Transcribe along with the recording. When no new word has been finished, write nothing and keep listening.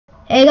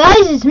Hey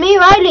guys, it's me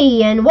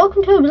Riley and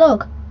welcome to a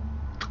vlog.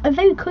 A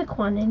very quick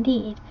one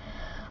indeed.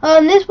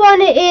 This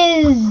one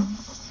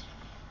is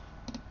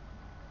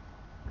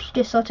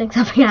just sorting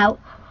something out.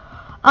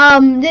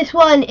 This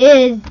one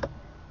is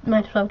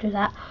might as well do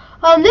that.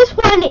 This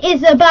one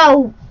is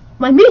about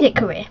my music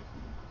career.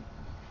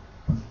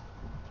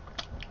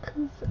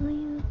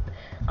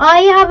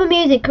 I have a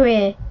music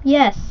career,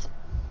 yes.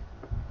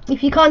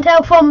 If you can't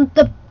tell from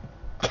the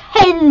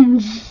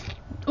tens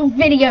of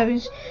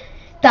videos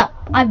that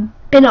I've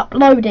been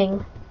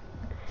uploading,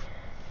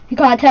 you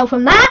can't tell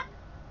from that,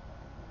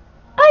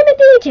 I'm a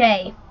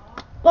DJ.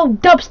 Well,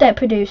 dubstep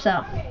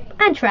producer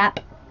and trap.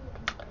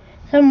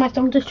 Some of my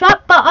songs are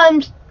trap, but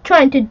I'm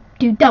trying to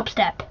do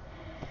dubstep.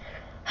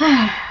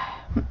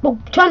 Well,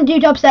 trying to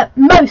do dubstep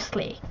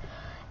mostly.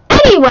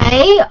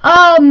 Anyway,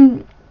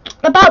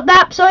 about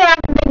that, sorry I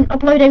haven't been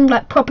uploading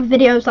like proper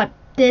videos like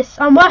this.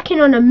 I'm working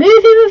on a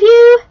movie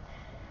review,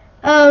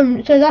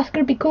 so that's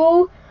gonna be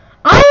cool.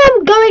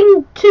 I'm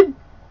going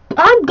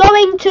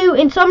to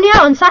Insomnia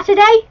on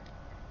Saturday,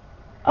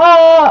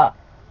 and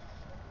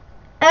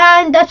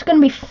that's gonna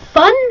be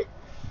fun.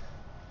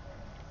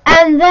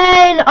 And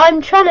then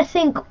I'm trying to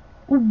think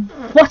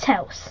what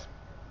else.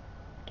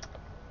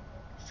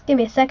 Just give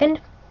me a second.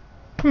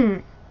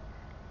 I'm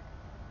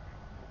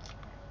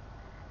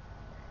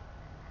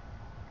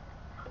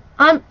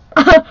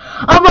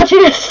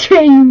watching a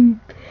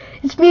stream.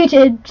 It's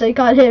muted, so you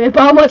can't hear it,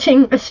 but I'm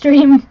watching a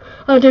stream.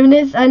 I'm doing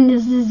this, and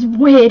there's this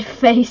weird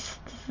face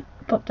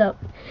popped up.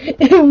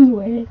 It was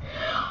weird.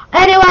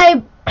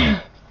 Anyway,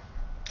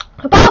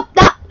 about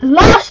that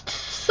last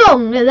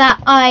song that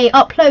I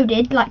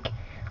uploaded like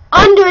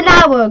under an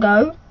hour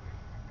ago.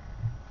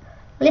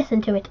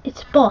 Listen to it.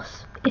 It's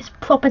boss. It's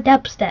proper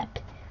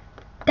dubstep.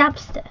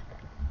 Dubstep.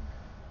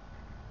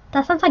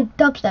 That sounds like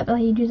dubstep,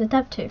 like you'd use a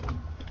dab to.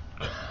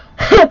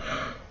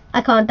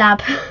 I can't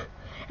dab.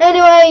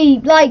 Anyway,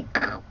 like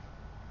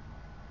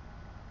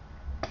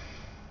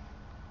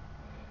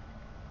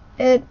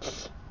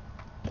it's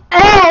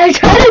I'm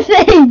trying to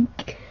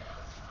think.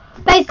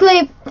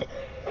 Basically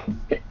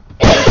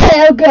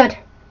oh god.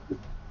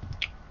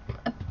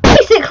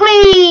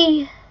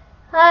 Basically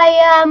I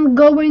am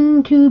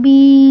going to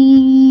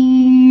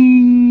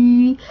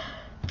be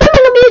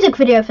filming a music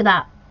video for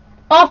that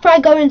after I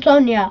go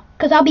Insomnia,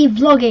 because I'll be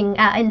vlogging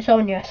at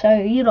Insomnia, so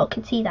you lot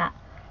can see that.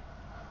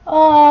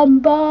 But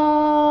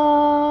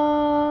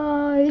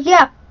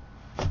yeah,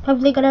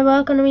 hopefully gonna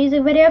work on a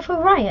music video for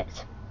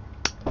Riot.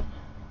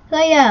 So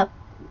yeah,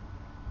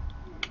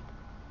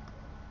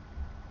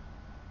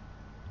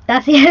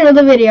 that's the end of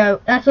the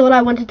video. That's all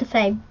I wanted to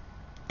say.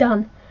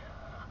 Done.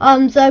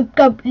 So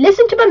go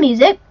listen to my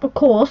music, of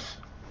course.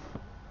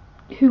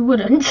 Who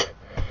wouldn't?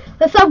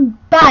 There's some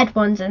bad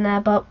ones in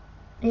there, but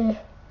yeah.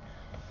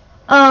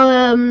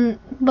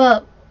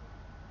 But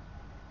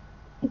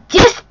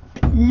just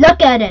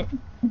look at it.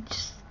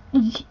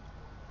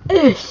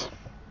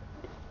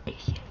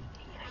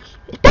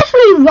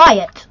 Especially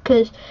Riot,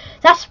 because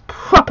that's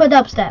proper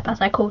dubstep,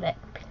 as I call it.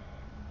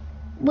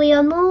 We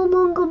are no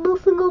longer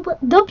nothing about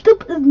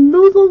dubstep is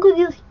no longer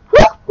just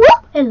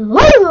and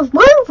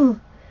life.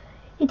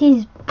 It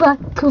is back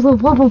to the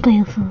bubble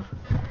dances.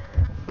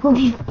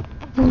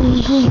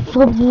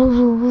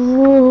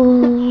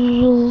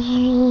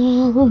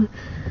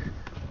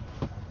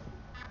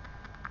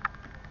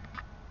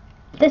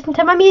 Listen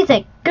to my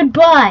music.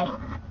 Goodbye.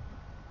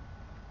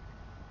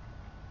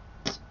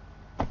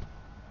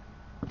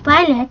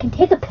 Finally, I can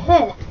take a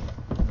piss.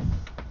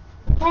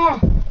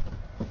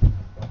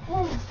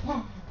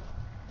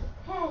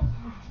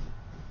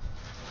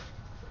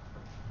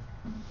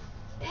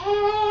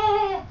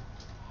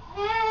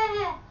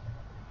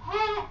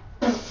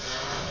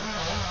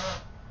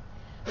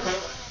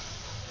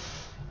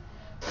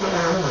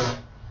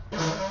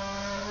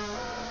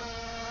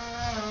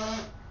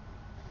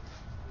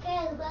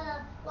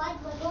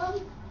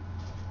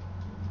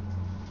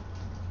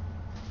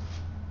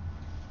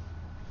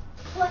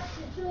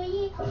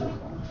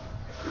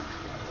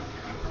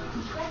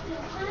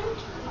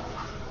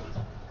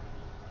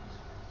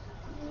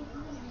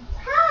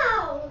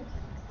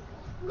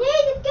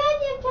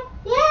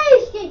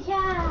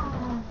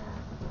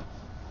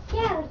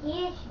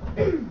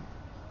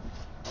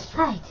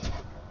 Right,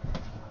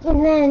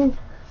 and then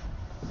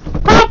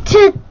back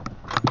to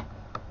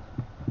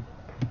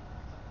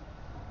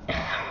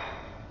that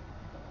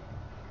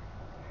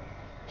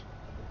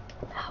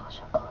was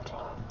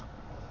recording.